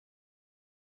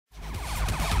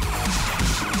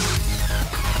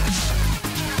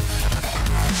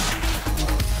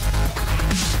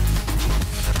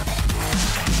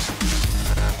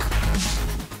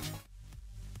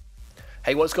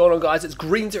Hey, what's going on, guys? It's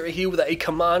Green0 here with a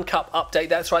Command Cup update.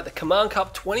 That's right, the Command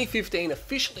Cup 2015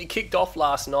 officially kicked off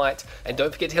last night. And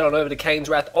don't forget to head on over to Kane's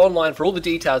Wrath Online for all the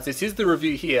details. This is the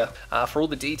review here. For all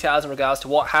the details in regards to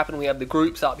what happened, we have the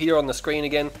groups up here on the screen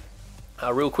again.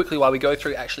 Real quickly while we go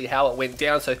through actually how it went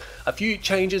down. So a few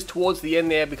changes towards the end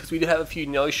there because we did have a few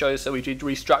no-shows, so we did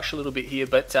restructure a little bit here.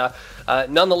 But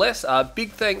nonetheless,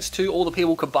 big thanks to all the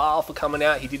people, Cabal, for coming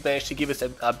out. He did manage to give us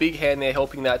a big hand there,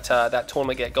 helping that that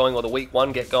tournament get going, or the week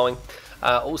one get going.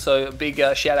 Also, a big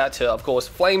shout out to, of course,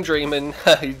 Flame Dreamin',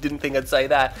 who didn't think I'd say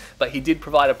that, but he did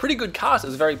provide a pretty good cast. It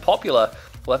was very popular.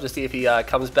 We'll have to see if he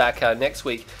comes back next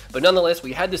week. But nonetheless,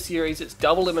 we had the series. It's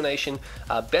double elimination,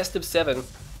 best of 7.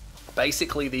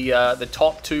 Basically, the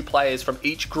top 2 players from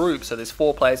each group, so there's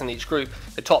 4 players in each group,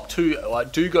 the top 2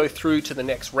 do go through to the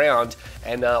next round,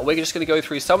 and we're just going to go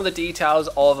through some of the details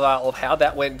of how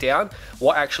that went down,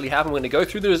 what actually happened. We're going to go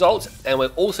through the results, and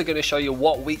we're also going to show you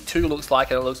what week 2 looks like,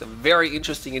 and it looks very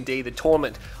interesting indeed. The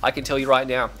tournament, I can tell you right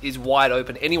now, is wide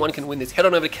open. Anyone can win this. Head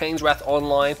on over to Kane's Wrath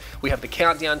Online. We have the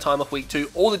countdown time of week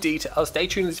 2, all the details. Stay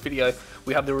tuned to this video.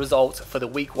 We have the results for the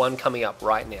week 1 coming up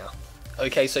right now.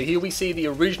 Okay, so here we see the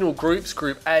original groups,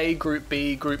 Group A, Group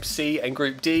B, Group C, and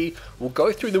Group D. We'll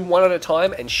go through them one at a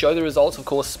time and show the results. Of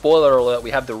course, spoiler alert, we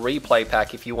have the replay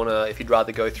pack if you'd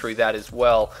rather go through that as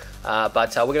well.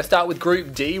 But we're going to start with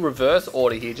Group D, reverse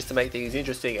order here, just to make things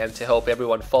interesting and to help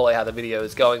everyone follow how the video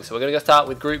is going. So we're going to start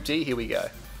with Group D. Here we go.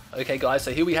 Okay, guys,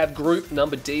 so here we have group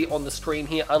number D on the screen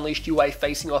here. Unleashed UA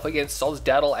facing off against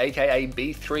Sozdaddle, aka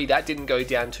B3. That didn't go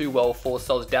down too well for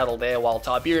Sozdaddle there, while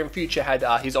Tiberian Future had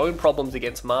his own problems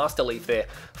against Masterleaf there.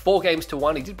 4 games to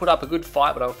 1. He did put up a good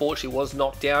fight, but unfortunately was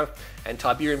knocked down. And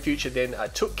Tiberian Future then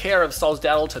took care of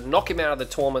Sozdaddle to knock him out of the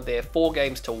tournament there, 4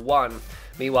 games to 1.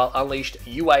 Meanwhile, Unleashed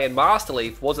UA and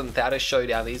Masterleaf wasn't that a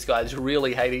showdown. These guys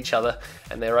really hate each other,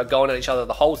 and they're going at each other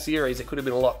the whole series. It could have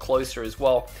been a lot closer as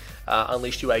well.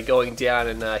 Unleashed UA going down,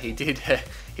 and he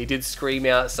did scream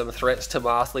out some threats to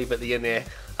Masterleaf at the end there.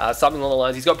 Something along the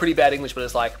lines, he's got pretty bad English, but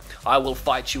it's like, I will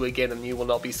fight you again and you will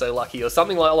not be so lucky, or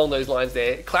something like along those lines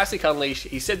there. Classic Unleashed.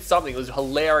 He said something that was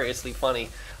hilariously funny.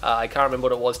 I can't remember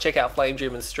what it was. Check out Flame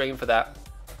Dreamin's stream for that.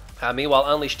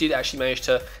 Meanwhile, Unleashed did actually manage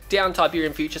to down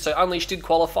Tiberian Future, so Unleashed did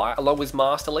qualify along with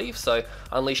Masterleaf. So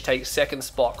Unleashed takes 2nd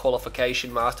spot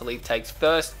qualification, Masterleaf takes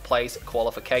 1st place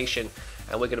qualification,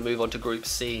 and we're going to move on to Group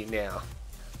C now.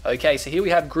 Okay, so here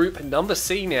we have group number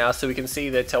C now, so we can see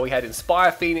that we had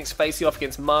Inspire Phoenix facing off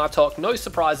against Martok. No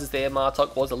surprises there.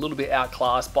 Martok was a little bit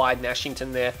outclassed by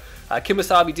Nashington there.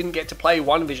 Kimasabi didn't get to play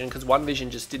One Vision because One Vision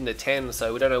just didn't attend,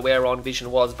 so we don't know where On Vision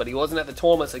was, but he wasn't at the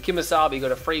tournament, so Kimasabi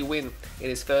got a free win in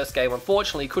his first game.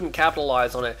 Unfortunately, couldn't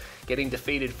capitalize on it, getting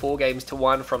defeated 4 games to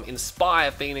 1 from Inspire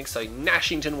Phoenix, so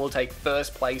Nashington will take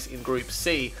 1st place in Group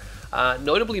C.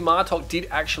 Notably, Martok did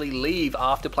actually leave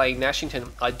after playing Nashington.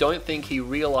 I don't think he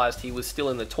realized he was still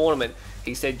in the tournament.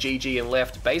 He said GG and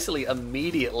left basically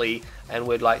immediately, and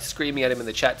we're like screaming at him in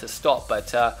the chat to stop.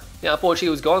 But yeah, unfortunately he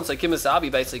was gone, so Kimasabi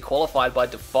basically qualified by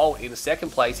default in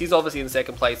 2nd place. He's obviously in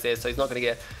 2nd place there, so he's not going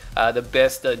to get the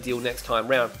best deal next time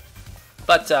round.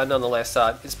 But nonetheless,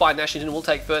 Inspired Nashington will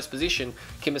take 1st position,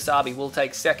 Kimasabi will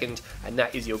take 2nd, and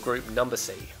that is your group number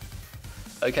C.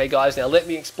 Okay, guys, now let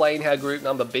me explain how group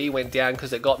number B went down,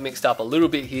 because it got mixed up a little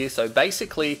bit here. So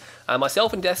basically,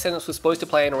 myself and Death Sentence were supposed to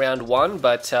play in round 1,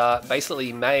 but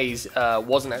basically Maze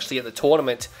wasn't actually at the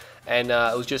tournament, and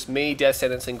it was just me, Death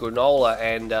Sentence, and Granola.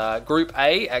 And Group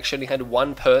A actually had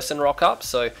 1 person rock up,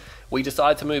 so we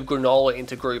decided to move Granola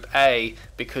into Group A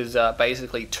because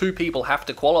basically 2 people have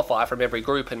to qualify from every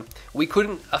group, and we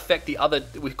couldn't affect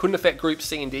Group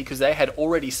C and D because they had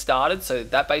already started, so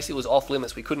that basically was off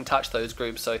limits. We couldn't touch those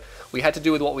groups, so we had to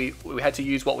do with what we had to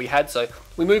use what we had. So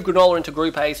we moved Granola into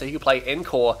Group A so he could play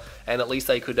Encore, and at least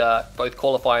they could both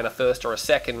qualify in a 1st or a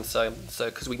 2nd. So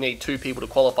because we need 2 people to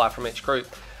qualify from each group.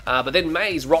 But then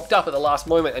Maze rocked up at the last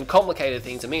moment and complicated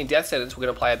things, and me and Death Sentence were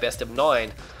going to play a best of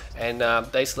 9.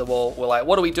 And basically, well, we're like,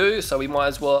 what do we do? So we might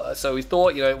as well. So we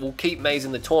thought, you know, we'll keep Maze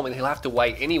in the tournament. He'll have to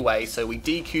wait anyway. So we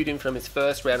DQ'd him from his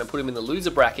 1st round and put him in the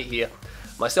loser bracket here.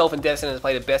 Myself and Death Sentence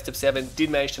played a best of 7.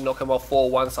 Did manage to knock him off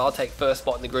 4-1. So I'll take 1st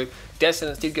spot in the group. Death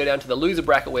Sentence did go down to the loser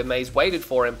bracket where Maze waited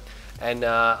for him. And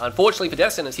unfortunately for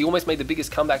Death Sentence, he almost made the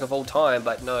biggest comeback of all time.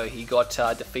 But no, he got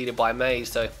defeated by Maze.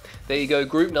 So there you go,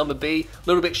 group number B. A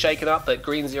little bit shaken up, but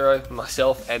Green0,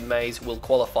 myself, and Maze will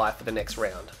qualify for the next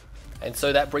round. And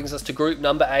so that brings us to group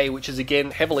number A, which is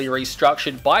again heavily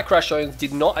restructured. By Crush Owens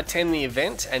did not attend the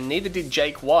event, and neither did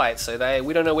Jake White. So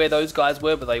we don't know where those guys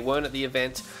were, but they weren't at the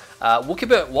event.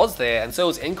 Wookibert was there, and so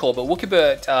was Encore, but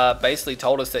Wookibert basically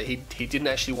told us that he didn't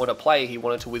actually want to play. He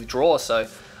wanted to withdraw. So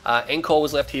Encore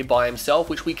was left here by himself,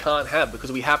 which we can't have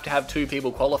because we have to have 2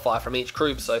 people qualify from each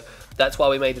group. So that's why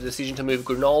we made the decision to move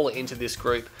Granola into this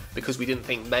group, because we didn't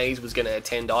think Maze was going to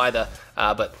attend either.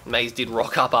 But Maze did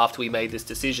rock up after we made this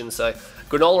decision. So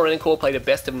Granola and Encore played a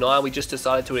best of 9. We just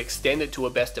decided to extend it to a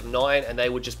best of 9, and they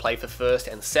would just play for first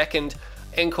and second.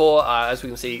 Encore, as we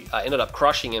can see, ended up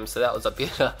crushing him, so that was a bit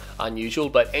unusual.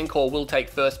 But Encore will take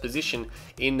first position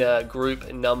in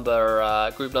group number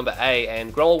A,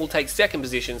 and Granola will take second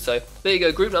position. So there you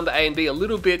go, group number A and B, a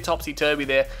little bit topsy-turvy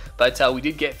there, but we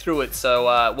did get through it. So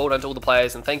well done to all the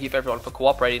players, and thank you for everyone for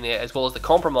cooperating there, as well as the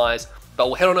compromise. But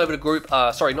we'll head on over to group,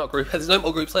 sorry, not group, there's no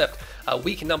more groups left.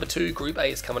 Week number 2, group A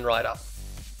is coming right up.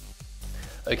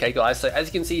 Okay guys, so as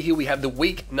you can see here, we have the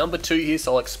week number 2 here,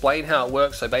 so I'll explain how it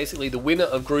works. So basically the winner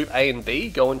of group A and B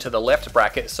go into the left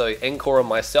bracket, so Encore and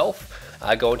myself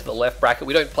go into the left bracket.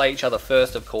 We don't play each other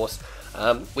first, of course.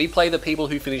 We play the people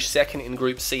who finish second in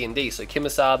group C and D, so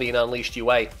Kimasabi and Unleashed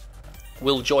UA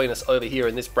will join us over here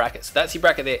in this bracket. So that's your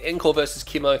bracket there, Encore versus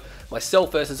Kimo,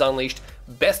 myself versus Unleashed,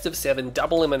 best of 7,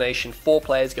 double elimination, 4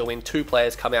 players go in, 2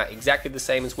 players come out, exactly the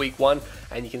same as week 1.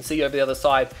 And you can see over the other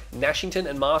side, Nashington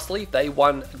and Marsley, they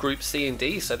won group C and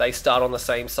D, so they start on the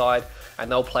same side, and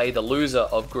they'll play the loser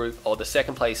of group, or the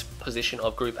second place position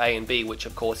of group A and B, which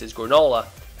of course is Granola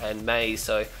and Maze.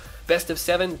 So best of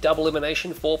 7, double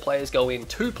elimination, 4 players go in,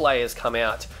 2 players come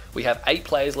out. We have 8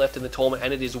 players left in the tournament,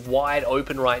 and it is wide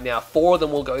open right now. 4 of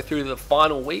them will go through to the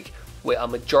final week, where a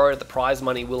majority of the prize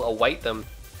money will await them.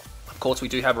 Of course, we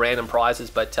do have random prizes,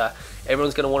 but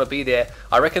everyone's going to want to be there.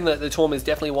 I reckon that the tournament is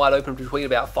definitely wide open between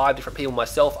about 5 different people.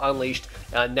 Myself, Unleashed,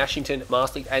 Nashington,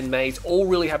 Marsley, and Maze all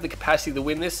really have the capacity to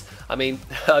win this. I mean,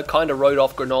 I kind of wrote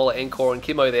off Granola, Encore, and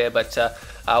Kimo there, but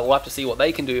we'll have to see what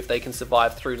they can do if they can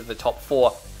survive through to the top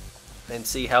 4. And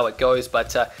see how it goes.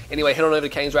 But anyway, head on over to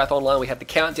Kane's Wrath Online. We have the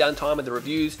countdown time and the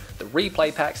reviews, the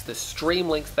replay packs, the stream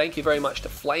links. Thank you very much to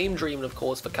Flame Dream, of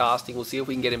course, for casting. We'll see if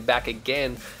we can get him back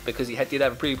again, because he did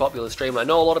have a pretty popular stream. I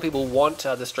know a lot of people want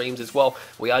the streams as well.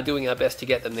 We are doing our best to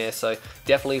get them there, so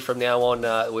definitely from now on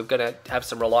we're going to have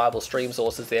some reliable stream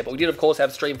sources there. But we did, of course,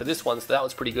 have stream for this one, so that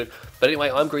was pretty good. But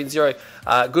anyway, I'm Green Zero.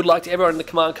 Good luck to everyone in the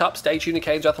Command Cup. Stay tuned to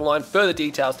Kane's Wrath Online. Further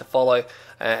details to follow,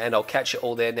 and I'll catch you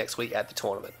all there next week at the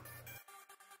tournament.